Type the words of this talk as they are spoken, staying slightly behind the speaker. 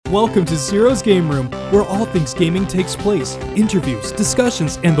Welcome to Zero's Game Room, where all things gaming takes place. Interviews,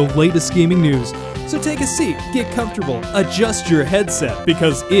 discussions, and the latest gaming news. So take a seat, get comfortable, adjust your headset,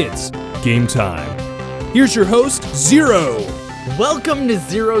 because it's game time. Here's your host, Zero. Welcome to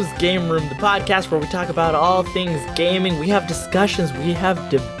Zero's Game Room, the podcast where we talk about all things gaming. We have discussions, we have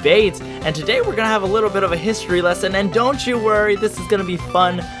debates, and today we're going to have a little bit of a history lesson. And don't you worry, this is going to be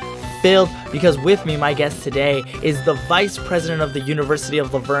fun-filled, because with me, my guest today is the Vice President of the University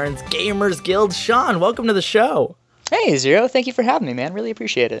of La Verne's Gamers Guild, Sean. Welcome to the show. Hey, Zero. Thank you for having me, man. Really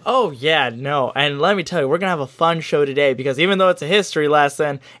appreciate it. Oh, yeah, no. And let me tell you, we're going to have a fun show today, because even though it's a history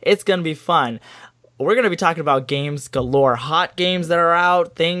lesson, it's going to be fun. We're going to be talking about games galore, hot games that are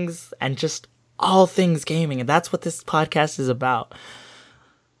out, things, and just all things gaming. And that's what this podcast is about.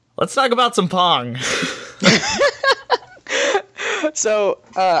 Let's talk about some Pong. So,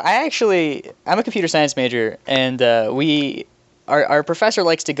 I'm a computer science major, and our professor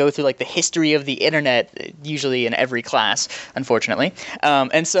likes to go through like the history of the internet, usually in every class, unfortunately.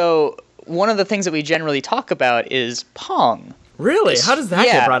 And so one of the things that we generally talk about is Pong. Really? How does that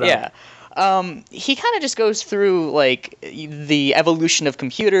get brought up? Yeah. He kind of just goes through like the evolution of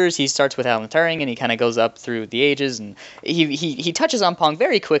computers. He starts with Alan Turing and he kind of goes up through the ages, and he touches on Pong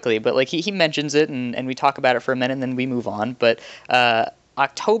very quickly, but like he mentions it and we talk about it for a minute and then we move on. But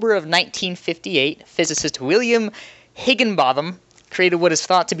October of 1958, physicist William Higginbotham created what is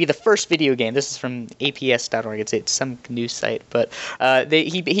thought to be the first video game. This is from APS.org. It's some news site, but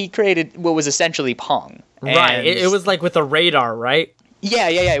he created what was essentially Pong. Right. It was like with a radar, right? Yeah.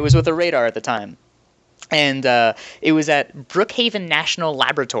 It was with a radar at the time. And it was at Brookhaven National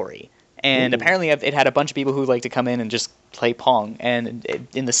Laboratory. And apparently it had a bunch of people who like to come in and just play Pong. And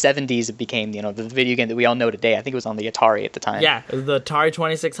in the 70s, it became, the video game that we all know today. I think it was on the Atari at the time. Yeah, the Atari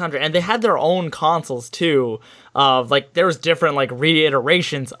 2600. And they had their own consoles, too. There was different,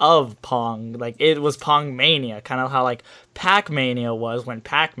 reiterations of Pong. Like, it was Pong Mania, kind of how, Pac-Mania was when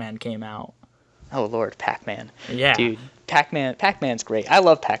Pac-Man came out. Oh, Lord, Pac-Man. Yeah. Dude. Pac-Man's great. I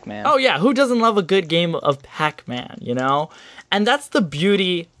love Pac-Man. Oh, yeah. Who doesn't love a good game of Pac-Man, And that's the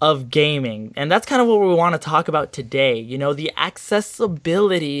beauty of gaming. And that's kind of what we want to talk about today. The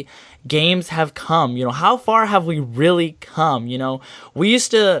accessibility games have come. How far have we really come? We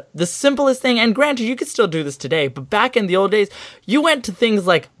used to, the simplest thing, and granted, you could still do this today, but back in the old days, you went to things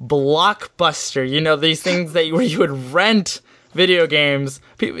like Blockbuster, these things where you would rent video games.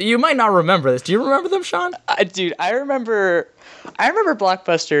 You might not remember this. Do you remember them, Sean? Dude, I remember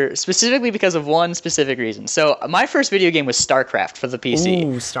Blockbuster specifically because of one specific reason. So my first video game was StarCraft for the PC.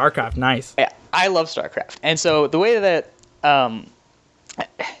 Ooh, StarCraft, nice. I love StarCraft. And so the way that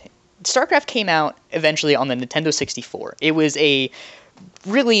StarCraft came out eventually on the Nintendo 64. It was a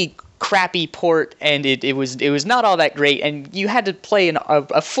really crappy port, and it was not all that great, and you had to play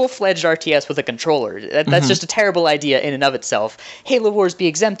a full-fledged RTS with a controller. That's just a terrible idea in and of itself. Halo Wars be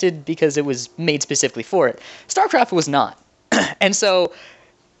exempted because it was made specifically for it. StarCraft was not. And so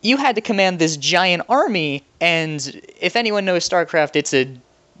you had to command this giant army, and if anyone knows StarCraft, it's a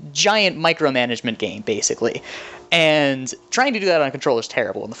giant micromanagement game, basically. And trying to do that on a controller is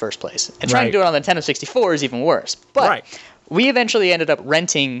terrible in the first place. And trying to do it on the Nintendo 64 is even worse. But we eventually ended up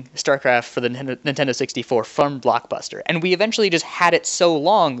renting StarCraft for the Nintendo 64 from Blockbuster. And we eventually just had it so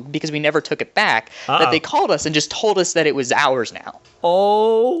long, because we never took it back, that they called us and just told us that it was ours now.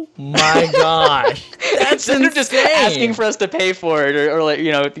 Oh my gosh. That's Instead insane. of just asking for us to pay for it or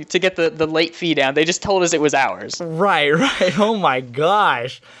to get the late fee down, they just told us it was ours. Right. Oh my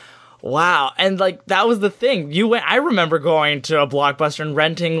gosh. Wow. And that was the thing. I remember going to a Blockbuster and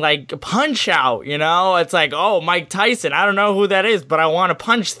renting Punch-Out, It's oh, Mike Tyson. I don't know who that is, but I want to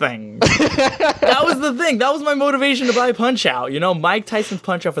punch things. That was the thing. That was my motivation to buy Punch-Out, Mike Tyson's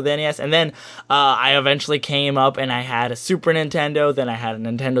Punch-Out for the NES. And then I eventually came up and I had a Super Nintendo, then I had a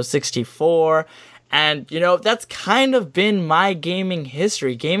Nintendo 64. And, that's kind of been my gaming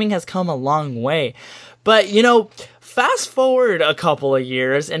history. Gaming has come a long way. But, fast forward a couple of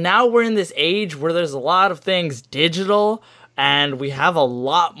years, and now we're in this age where there's a lot of things digital, and we have a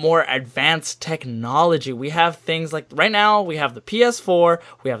lot more advanced technology. We have things right now, we have the PS4,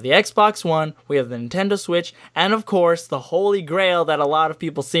 we have the Xbox One, we have the Nintendo Switch, and of course, the holy grail that a lot of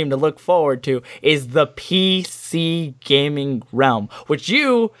people seem to look forward to is the PC gaming realm, which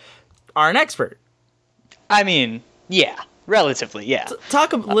you are an expert. I mean, yeah. Relatively, yeah.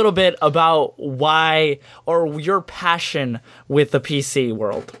 Talk a little bit about why, or your passion with the PC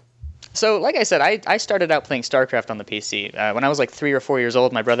world. So, like I said, I started out playing StarCraft on the PC. When I was 3 or 4 years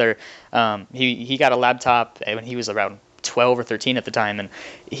old, my brother, he got a laptop when he was around 12 or 13 at the time, and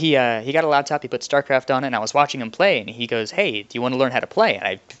he got a laptop. He put StarCraft on it, and I was watching him play, and he goes, "Hey, do you want to learn how to play?" And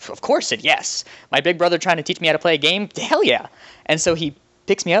I, of course, said yes. My big brother trying to teach me how to play a game? Hell yeah! And so he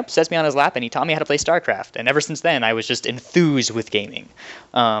picks me up, sets me on his lap, and he taught me how to play StarCraft. And ever since then, I was just enthused with gaming.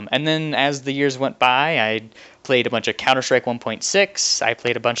 And then as the years went by, I played a bunch of Counter-Strike 1.6. I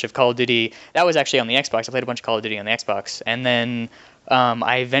played a bunch of Call of Duty. That was actually on the Xbox. I played a bunch of Call of Duty on the Xbox. And then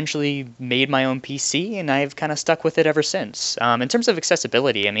I eventually made my own PC, and I've kind of stuck with it ever since. In terms of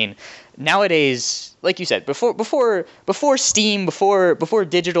accessibility, I mean, nowadays, like you said, before Steam, before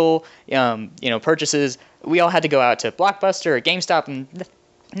digital, purchases, we all had to go out to Blockbuster or GameStop, and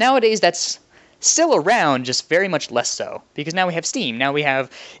nowadays that's still around, just very much less so, because now we have Steam. Now we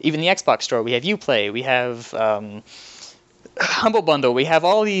have even the Xbox Store. We have Uplay. We have Humble Bundle. We have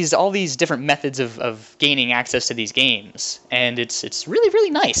all these different methods of gaining access to these games, and it's really, really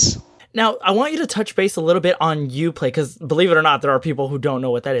nice. Now, I want you to touch base a little bit on Uplay, because believe it or not, there are people who don't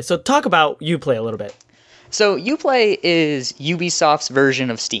know what that is. So talk about Uplay a little bit. So Uplay is Ubisoft's version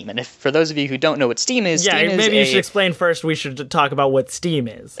of Steam, and for those of you who don't know what Steam is, Steam is maybe you should explain first. We should talk about what Steam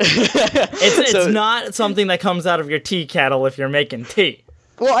is. It's not something that comes out of your tea kettle if you're making tea.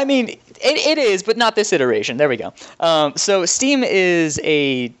 Well, I mean, it is, but not this iteration. There we go. So Steam is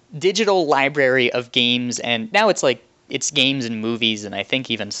a digital library of games, and now it's games and movies, and I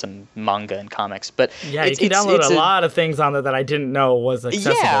think even some manga and comics. But yeah, you can download a lot of things on there that I didn't know was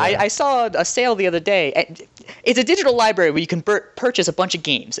accessible. Yeah, I saw a sale the other day. It's a digital library where you can purchase a bunch of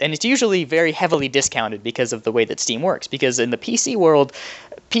games, and it's usually very heavily discounted because of the way that Steam works. Because in the PC world,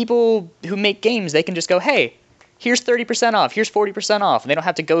 people who make games, they can just go, hey, here's 30% off, here's 40% off, and they don't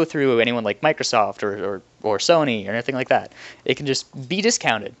have to go through anyone like Microsoft or Sony or anything like that. It can just be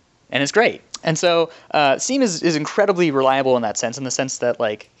discounted, and it's great. And so Steam is incredibly reliable in that sense,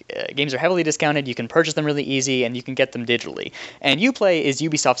 that games are heavily discounted, you can purchase them really easy, and you can get them digitally. And Uplay is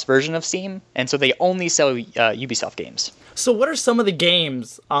Ubisoft's version of Steam, and so they only sell Ubisoft games. So what are some of the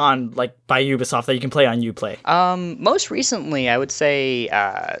games on by Ubisoft that you can play on Uplay? Most recently, I would say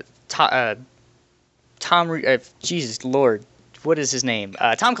Jesus Lord. What is his name?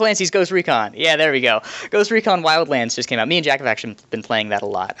 Tom Clancy's Ghost Recon. Yeah, there we go. Ghost Recon Wildlands just came out. Me and Jack have actually been playing that a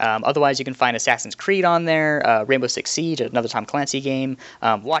lot. Otherwise, you can find Assassin's Creed on there, Rainbow Six Siege, another Tom Clancy game,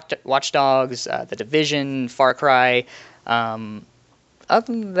 Watch Dogs, The Division, Far Cry. Other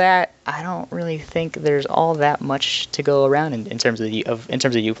than that, I don't really think there's all that much to go around in terms of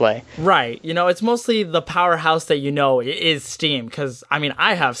Uplay. Right. It's mostly the powerhouse that is Steam, because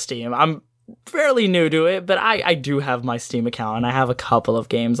I have Steam. I'm fairly new to it, but I do have my Steam account, and I have a couple of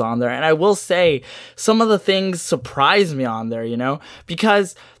games on there, and I will say some of the things surprise me on there,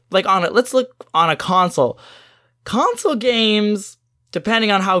 because let's look on a console games, depending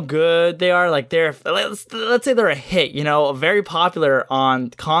on how good they are, let's say they're a hit, very popular on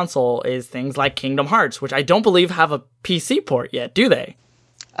console is things like Kingdom Hearts, which I don't believe have a PC port yet, do they?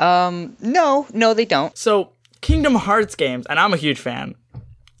 No, they don't. So Kingdom Hearts games, and I'm a huge fan,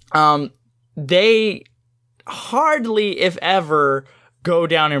 they hardly, if ever, go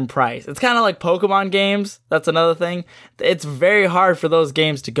down in price. It's kind of like Pokemon games. That's another thing. It's very hard for those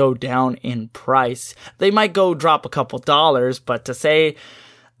games to go down in price. They might go drop a couple dollars, but to say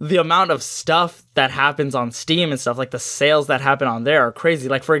the amount of stuff that happens on Steam and stuff, like the sales that happen on there are crazy.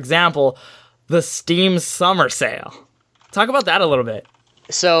 Like, for example, the Steam Summer Sale. Talk about that a little bit.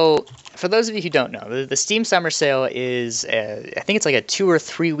 So, for those of you who don't know, the Steam Summer Sale is, I think it's like a 2 or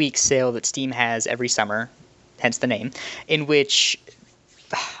 3 week sale that Steam has every summer, hence the name, in which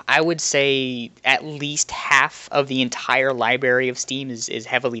I would say at least half of the entire library of Steam is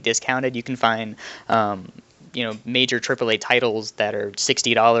heavily discounted. You can find, major AAA titles that are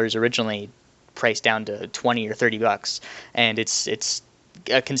 $60 originally, priced down to $20 or $30, and it's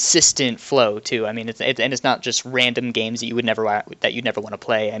a consistent flow too. I mean, it's not just random games that you'd never want to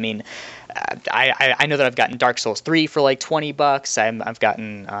play. I mean, I know that I've gotten Dark Souls 3 for like $20. I've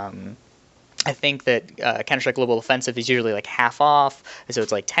gotten I think that Counter-Strike Global Offensive is usually like half off, so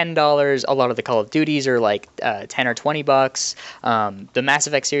it's like $10. A lot of the Call of Duties are like $10 or $20. The Mass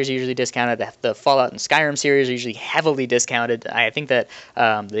Effect series are usually discounted. The Fallout and Skyrim series are usually heavily discounted. I think that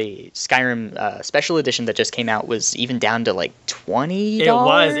the Skyrim Special Edition that just came out was even down to like $20.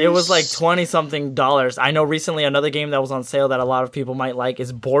 It was like $20-something. I know recently another game that was on sale that a lot of people might like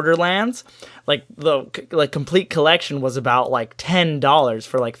is Borderlands. Like the complete collection was about like $10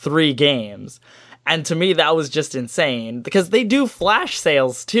 for like 3 games. And to me, that was just insane because they do flash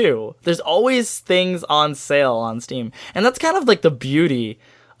sales too. There's always things on sale on Steam. And that's kind of like the beauty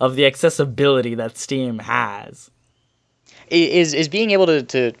of the accessibility that Steam has. Is being able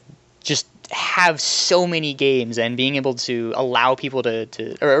to just have so many games and being able to allow people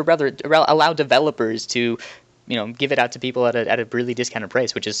or rather allow developers to, give it out to people at a really discounted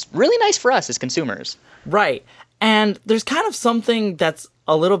price, which is really nice for us as consumers. Right. And there's kind of something that's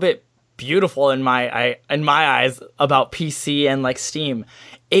a little bit beautiful in my eyes about PC and like Steam.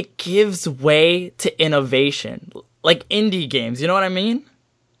 It gives way to innovation, like indie games. You know what I mean?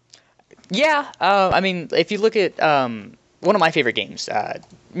 Yeah. If you look at one of my favorite games,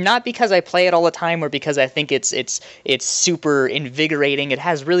 not because I play it all the time or because I think it's super invigorating. It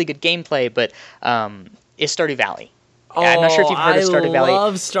has really good gameplay, but is Stardew Valley. I'm not sure if you've heard of Stardew Valley. I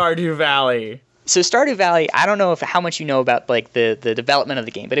love Stardew Valley. So Stardew Valley, I don't know how much you know about like the development of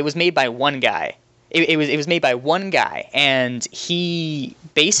the game, but it was made by one guy. It was made by one guy, and he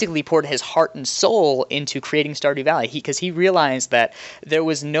basically poured his heart and soul into creating Stardew Valley because he realized that there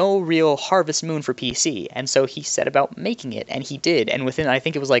was no real Harvest Moon for PC, and so he set about making it, and he did. And within, I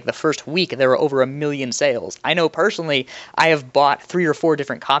think it was like the first week, there were over 1 million sales. I know personally, I have bought 3 or 4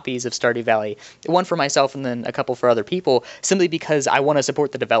 different copies of Stardew Valley, one for myself and then a couple for other people, simply because I want to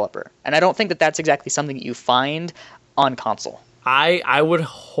support the developer. And I don't think that that's exactly something that you find on console. I would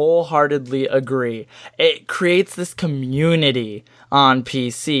wholeheartedly agree. It creates this community on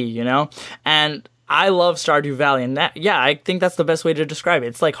PC, And I love Stardew Valley, and I think that's the best way to describe it.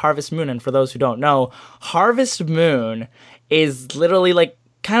 It's like Harvest Moon, and for those who don't know, Harvest Moon is literally like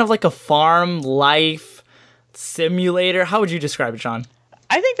kind of like a farm life simulator. How would you describe it, Sean?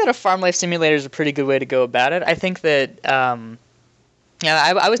 I think that a farm life simulator is a pretty good way to go about it. I think that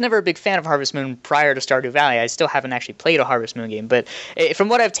I was never a big fan of Harvest Moon prior to Stardew Valley. I still haven't actually played a Harvest Moon game, but from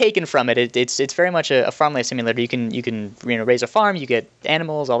what I've taken from it, it's very much a farm life simulator. You can raise a farm, you get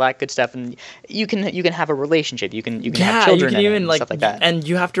animals, all that good stuff, and you can have a relationship. You can have children, and stuff like that. And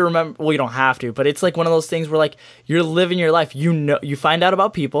you have to remember. Well, you don't have to, but it's like one of those things where like you're living your life. You find out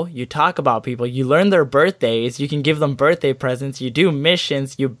about people, you talk about people, you learn their birthdays, you can give them birthday presents, you do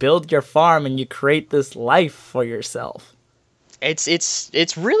missions, you build your farm, and you create this life for yourself.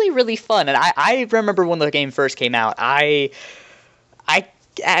 It's really, really fun. And I remember when the game first came out, I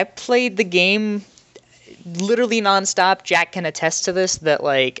played the game literally nonstop. Jack can attest to this, that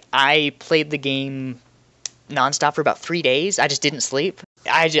like I played the game nonstop for about 3 days. I just didn't sleep.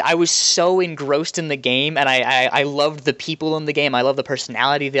 I was so engrossed in the game, and I loved the people in the game. I loved the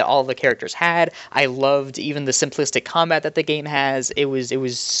personality that all the characters had. I loved even the simplistic combat that the game has. It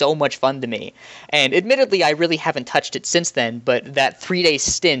was so much fun to me. And admittedly, I really haven't touched it since then, but that 3-day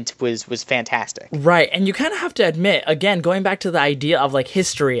stint was fantastic. Right, and you kind of have to admit, again, going back to the idea of like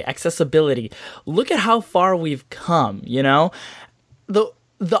history, accessibility, look at how far we've come,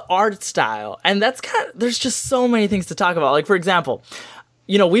 The art style, and there's just so many things to talk about. Like, for example,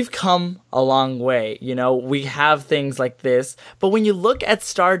 we've come a long way, we have things like this, but when you look at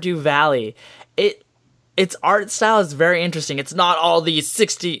Stardew Valley, its art style is very interesting. It's not all these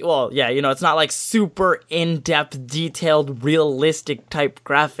it's not like super in-depth, detailed, realistic type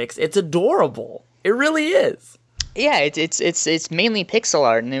graphics. It's adorable. It really is. Yeah, it's mainly pixel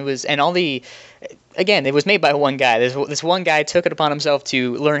art, and it was made by one guy. This one guy took it upon himself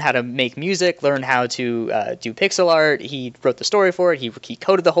to learn how to make music, learn how to do pixel art. He wrote the story for it. He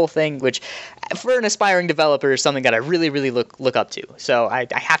coded the whole thing, which for an aspiring developer is something that I really, really look up to. So I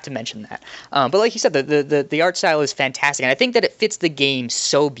have to mention that. But like you said, the art style is fantastic, and I think that it fits the game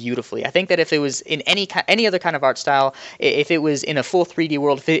so beautifully. I think that if it was in any other kind of art style, if it was in a full 3D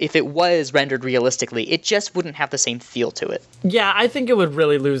world, if it was rendered realistically, it just wouldn't have the same feel to it. Yeah, I think it would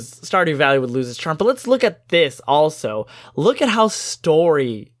really Stardew Valley would lose its charm. But let's look at this also. Look at how a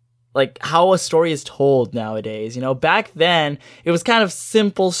story is told nowadays. Back then, it was kind of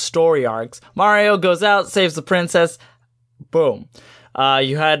simple story arcs. Mario goes out, saves the princess, boom.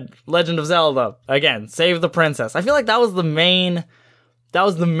 You had Legend of Zelda, again, save the princess. I feel like that was the main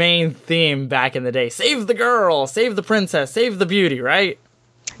theme back in the day. Save the girl, save the princess, save the beauty, right?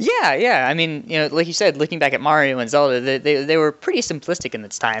 Yeah. I mean, like you said, looking back at Mario and Zelda, they were pretty simplistic in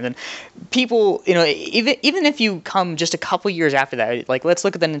its time. And people, even if you come just a couple years after that, like let's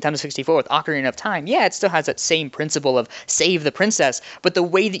look at the Nintendo 64 with Ocarina of Time. Yeah, it still has that same principle of save the princess, but the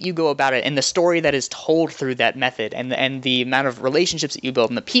way that you go about it and the story that is told through that method and the amount of relationships that you build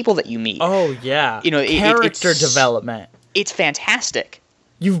and the people that you meet. Oh, yeah. Character development. It's fantastic.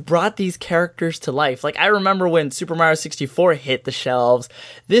 You've brought these characters to life. Like, I remember when Super Mario 64 hit the shelves,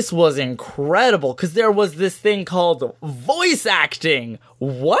 this was incredible, because there was this thing called voice acting.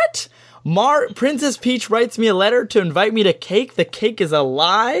 What? Princess Peach writes me a letter to invite me to cake? The cake is a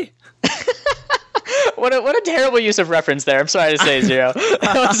lie? What a terrible use of reference there. I'm sorry to say, Zero.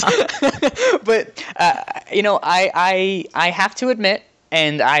 But, I have to admit,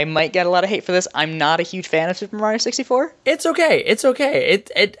 and I might get a lot of hate for this, I'm not a huge fan of Super Mario 64. It's okay. It's okay.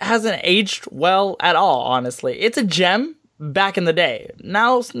 It hasn't aged well at all, honestly. It's a gem back in the day.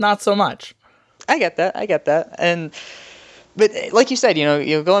 Now, not so much. I get that. But like you said,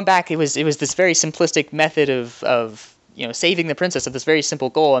 going back, it was this very simplistic method of saving the princess of this very simple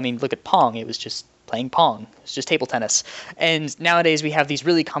goal. I mean, look at Pong. It was just playing Pong. It was just table tennis. And nowadays we have these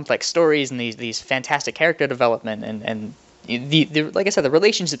really complex stories and these fantastic character development and the like I said, the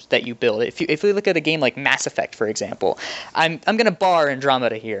relationships that you build. If we look at a game like Mass Effect, for example, I'm gonna bar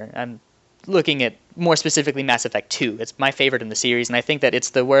Andromeda here. I'm looking at more specifically Mass Effect 2. It's my favorite in the series, and I think that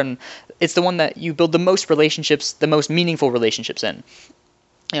it's the one that you build the most relationships, the most meaningful relationships in.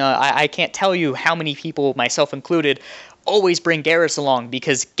 I can't tell you how many people, myself included, always bring Garrus along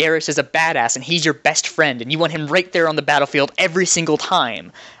because Garrus is a badass and he's your best friend and you want him right there on the battlefield every single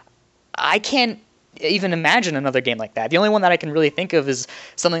time. I can't even imagine another game like that. The only one that I can really think of is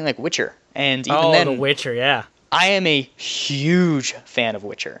something like Witcher. And even then, The Witcher, yeah. I am a huge fan of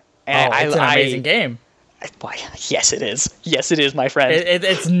Witcher. And it's an amazing game. Why, yes, it is. Yes, it is, my friend.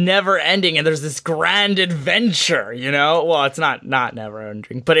 It's never ending, and there's this grand adventure, Well, it's not never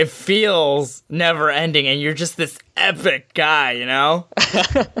ending, but it feels never ending, and you're just this epic guy,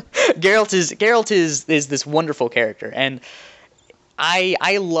 Geralt is this wonderful character, and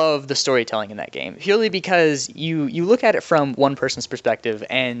I love the storytelling in that game purely because you look at it from one person's perspective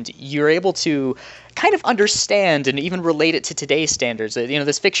and you're able to kind of understand and even relate it to today's standards.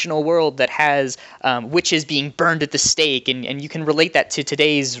 This fictional world that has witches being burned at the stake, and you can relate that to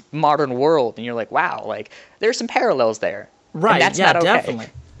today's modern world, and you're like, wow, like there's some parallels there. Right? And that's yeah, not okay. Definitely.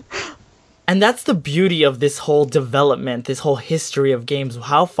 And that's the beauty of this whole development, this whole history of games,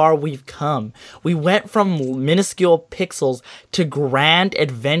 how far we've come. We went from minuscule pixels to grand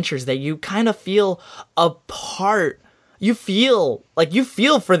adventures that you kind of feel a part. You feel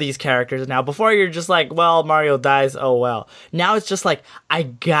for these characters now. Before you're just like, well, Mario dies, oh well. Now it's just like, I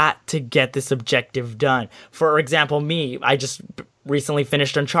got to get this objective done. For example, I just recently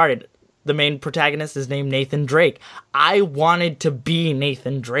finished Uncharted. The main protagonist is named Nathan Drake. I wanted to be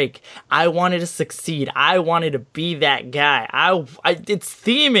Nathan Drake. I wanted to succeed. I wanted to be that guy. It's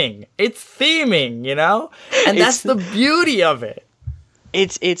theming. And that's the beauty of it.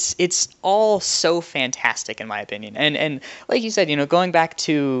 It's all so fantastic in my opinion, and like you said, going back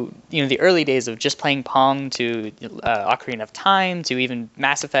to the early days of just playing Pong to Ocarina of Time to even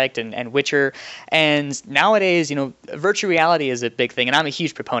Mass Effect and Witcher, and nowadays virtual reality is a big thing, and I'm a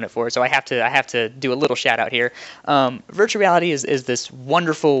huge proponent for it. So I have to do a little shout out here. Virtual reality is this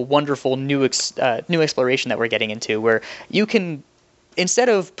wonderful new exploration that we're getting into, where you can, instead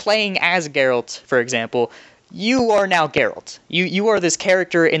of playing as Geralt, for example, you are now Geralt. You are this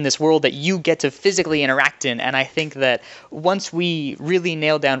character in this world that you get to physically interact in, and I think that once we really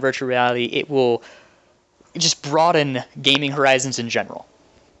nail down virtual reality, it will just broaden gaming horizons in general.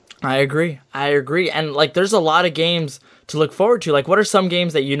 I agree. And there's a lot of games to look forward to. What are some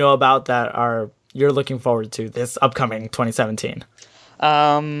games that you know about that you're looking forward to this upcoming 2017?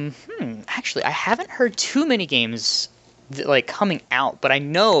 Actually, I haven't heard too many games coming out, but I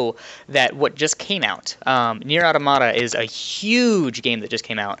know that what just came out, Nier Automata, is a huge game that just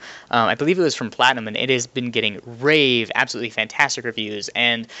came out. I believe it was from Platinum, and it has been getting absolutely fantastic reviews.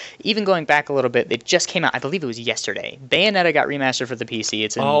 And even going back a little bit, it just came out, I believe it was yesterday. Bayonetta got remastered for the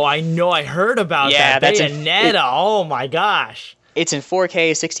PC. I know, I heard about that. Bayonetta, oh my gosh. It's in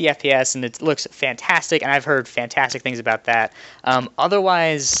 4K, 60 FPS, and it looks fantastic, and I've heard fantastic things about that.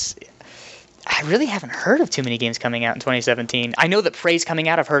 Otherwise, I really haven't heard of too many games coming out in 2017. I know that Prey's coming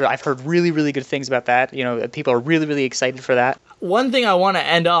out. I've heard really, really good things about that. People are really, really excited for that. One thing I want to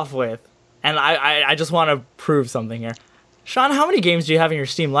end off with, and I just want to prove something here. Sean, how many games do you have in your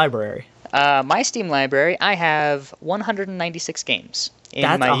Steam library? My Steam library, I have 196 games.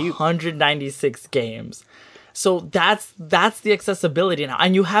 That's 196 games. So that's the accessibility now,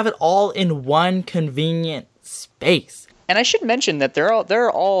 and you have it all in one convenient space. And I should mention that they're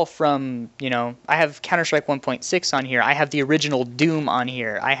all from, I have Counter-Strike 1.6 on here. I have the original Doom on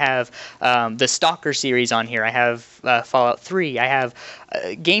here. I have the Stalker series on here. I have Fallout 3. I have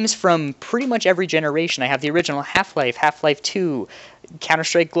games from pretty much every generation. I have the original Half-Life, Half-Life 2,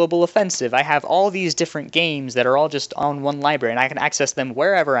 Counter-Strike Global Offensive. I have all these different games that are all just on one library, and I can access them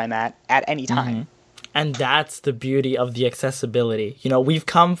wherever I'm at any time. Mm-hmm. And that's the beauty of the accessibility. We've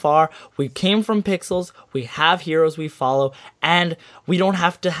come far. We came from pixels. We have heroes we follow. And we don't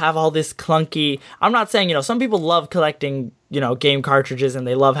have to have all this clunky... I'm not saying, some people love collecting, game cartridges and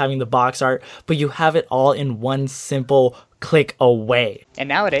they love having the box art. But you have it all in one simple click away. And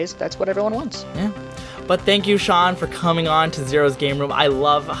nowadays, that's what everyone wants. Yeah. But thank you, Sean, for coming on to Zero's Game Room. I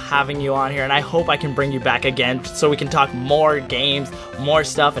love having you on here, and I hope I can bring you back again so we can talk more games, more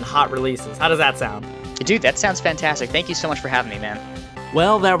stuff, and hot releases. How does that sound? Dude, that sounds fantastic. Thank you so much for having me, man.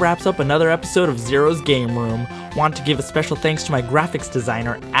 Well, that wraps up another episode of Zero's Game Room. Want to give a special thanks to my graphics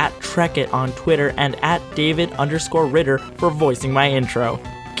designer at Trekit on Twitter and at David_Ritter for voicing my intro.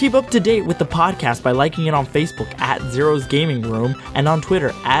 Keep up to date with the podcast by liking it on Facebook at Zero's Gaming Room and on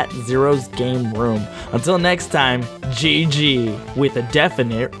Twitter at Zero's Game Room. Until next time, GG with a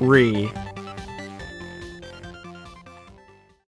definite re.